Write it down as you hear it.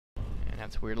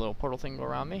have this weird little portal thing go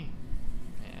around me.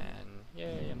 And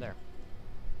yay, I'm there.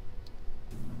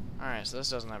 Alright, so this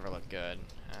doesn't ever look good.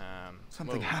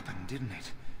 Something happened, didn't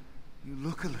it? You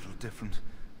look a little different.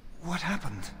 What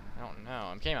happened? I don't know.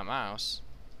 I'm getting my mouse.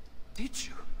 Did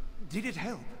you? Did it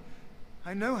help?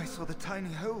 I know I saw the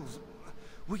tiny holes.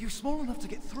 Were you small enough to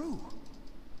get through?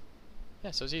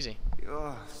 Yeah, so it's easy.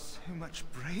 You're so much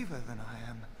braver than I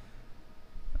am.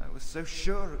 I was so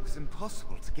sure it was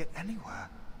impossible to get anywhere.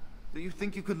 Do you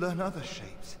think you could learn other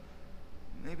shapes?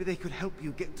 Maybe they could help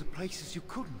you get to places you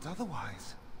couldn't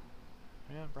otherwise.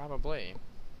 Yeah, probably.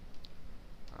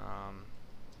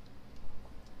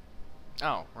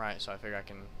 Oh, right, so I figure I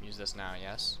can use this now,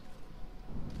 yes?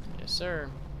 Yes, sir.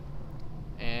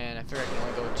 And I figure I can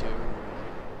only go to...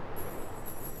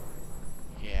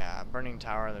 Yeah, Burning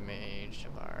Tower of the Mage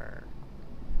of our...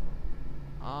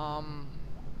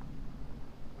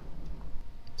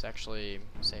 Let's actually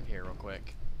save here real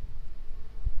quick.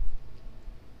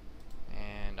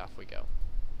 And off we go.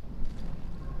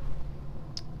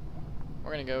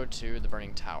 We're gonna go to the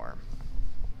Burning Tower.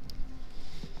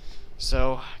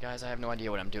 So, guys, I have no idea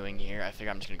what I'm doing here. I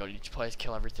figure I'm just gonna go to each place,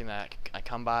 kill everything that I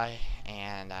come by,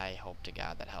 and I hope to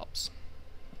God that helps.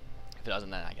 If it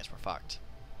doesn't, then I guess we're fucked.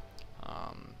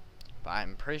 But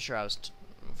I'm pretty sure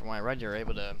from what I read, you're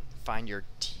able to find your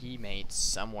teammates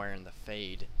somewhere in the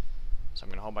Fade. So I'm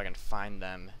gonna hope I can find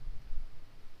them.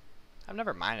 I've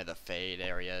never minded the Fade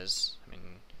areas. I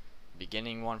mean,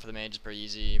 beginning one for the Mage is pretty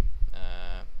easy.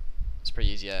 It's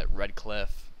pretty easy at Red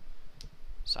Cliff.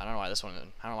 So I don't know why this one. I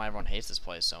don't know why everyone hates this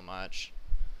place so much.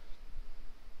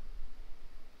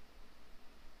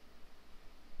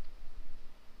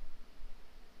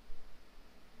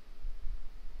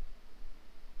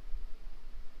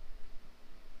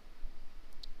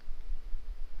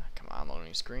 Come on,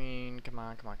 loading screen. Come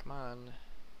on, come on, come on.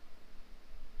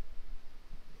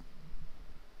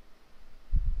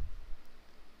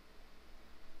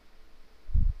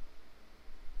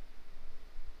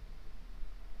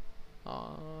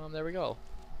 There we go.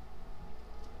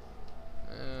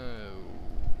 Oh,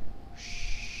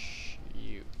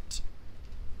 shoot.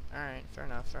 Alright, fair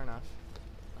enough, fair enough.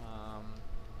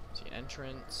 See,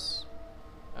 entrance.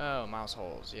 Oh, mouse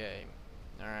holes, yay.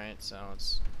 Alright, so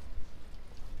it's...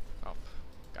 Oh,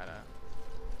 gotta...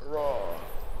 Raw.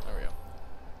 There we go.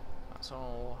 Mouse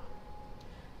hole.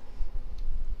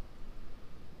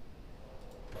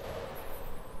 I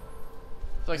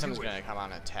feel like someone's gonna come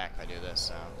on and attack if I do this,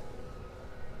 so...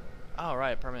 Oh,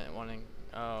 right, permanent wanting.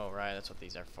 Oh, right, that's what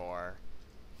these are for.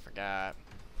 Forgot.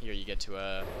 Here you get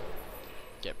to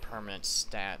get permanent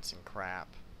stats and crap.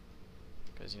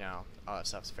 Because, you know, all that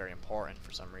stuff's very important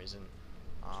for some reason.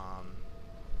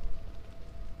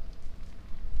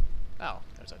 Oh,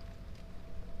 there's a...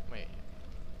 Wait.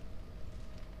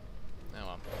 Oh,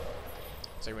 well.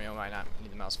 So we might not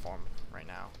need the mouse form right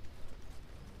now.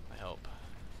 I hope.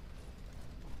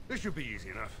 This should be easy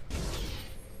enough.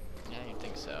 Yeah, you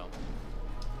think so.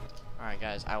 Alright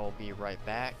guys, I will be right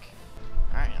back.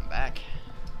 Alright, I'm back.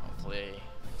 Hopefully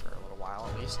for a little while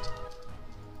at least.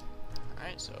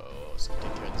 Alright, so let's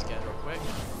take care of these guys real quick.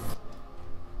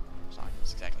 It's not like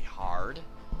it's exactly hard.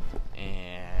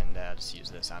 And just use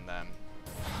this on them.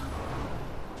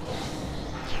 I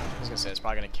was gonna say it's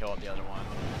probably gonna kill the other one,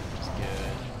 which is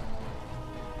good.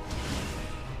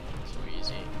 Too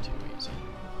easy, too easy.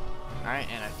 Alright,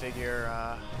 and I figure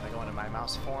if I go into my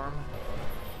mouse form,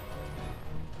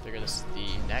 I figure this is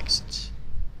the next.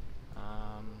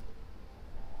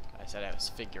 I said I was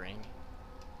figuring.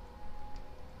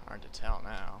 Hard to tell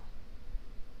now.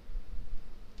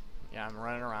 Yeah, I'm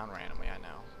running around randomly, I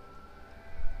know.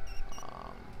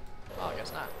 Oh, I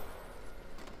guess not.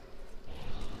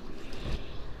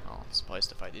 Oh, it's a place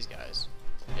to fight these guys.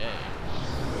 Yay.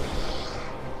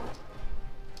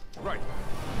 Right.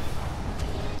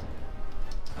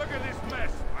 Look at this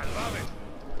mess. I love it.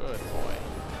 Good boy.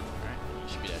 Alright, you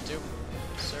should be dead too.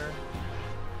 Yes, sir.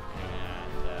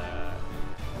 And,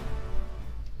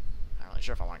 I'm not really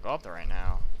sure if I want to go up there right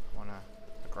now. I want to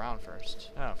look around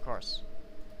first. Oh, of course.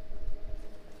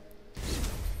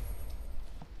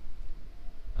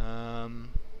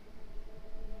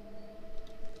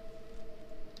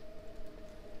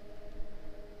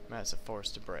 That's a force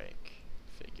to break.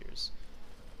 Figures.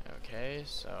 Okay,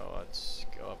 so let's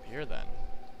go up here then.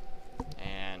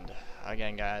 And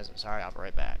again, guys, I'm sorry, I'll be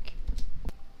right back.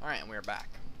 Alright, and we're back.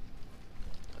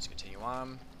 Let's continue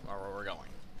on where we're going.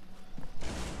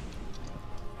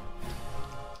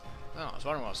 Oh, I was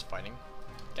wondering what I was fighting.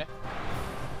 Okay.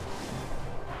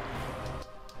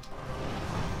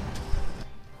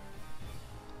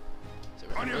 So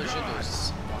what we really should do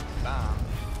is walk down.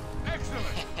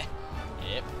 Excellent.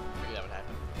 Yep, figured that would happen.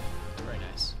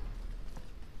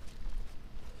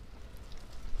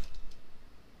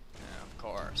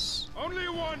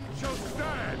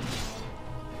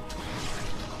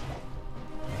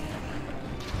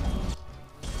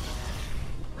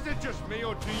 me,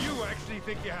 or do you actually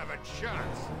think you have a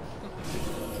chance?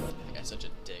 That guy's such a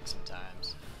dick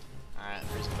sometimes. Alright,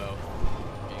 freeze them both.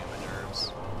 Getting on my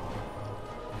nerves.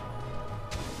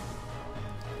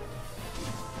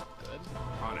 Good.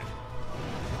 On it.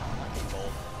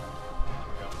 Bolt. There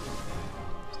we go.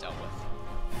 It's dealt with.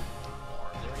 More.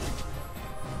 There we go.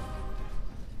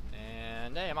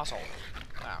 And hey, I'm also. Oh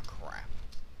crap.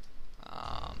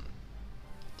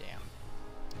 Damn.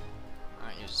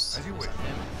 Alright, use. As you wish.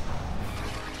 Him.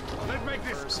 Let's make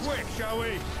this First. quick, shall we?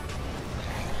 And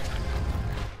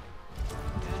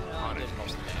I did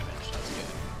most of the damage. That's good.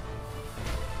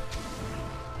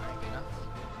 Alright, good enough.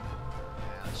 Now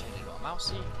let's change it to a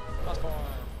mousey. Mouse form.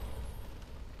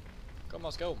 Go,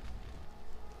 mouse, go.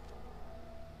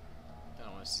 Don't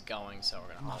know where this is going, so we're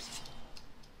gonna halt.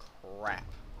 Crap.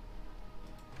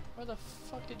 Where the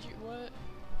fuck did you. What?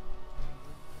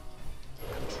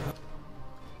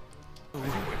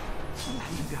 Alright,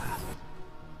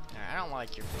 I don't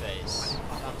like your face.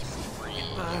 Stop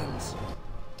screaming. Burns.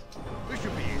 This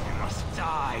should be easy enough.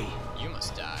 Die. You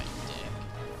must die, you dick.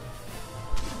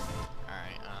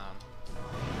 Alright,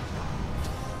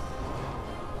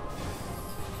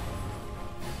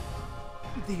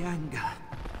 The anger.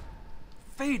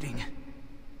 Fading.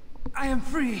 I am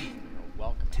free. you're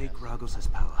welcome. I Take guess. Ragos's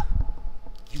power.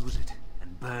 Use it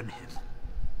and burn him.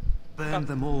 Burn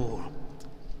them all.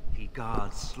 He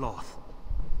guards Sloth.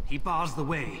 He bars the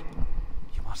way.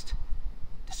 You must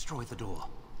destroy the door.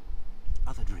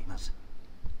 Other dreamers.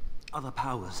 Other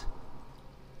powers.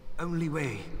 Only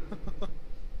way.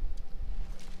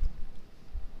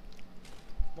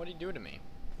 What do you do to me?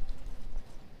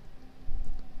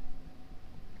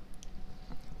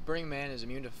 Burning Man is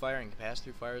immune to fire and can pass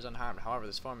through fires unharmed. However,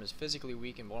 this form is physically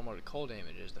weak and vulnerable to cold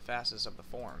damages, the fastest of the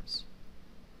forms.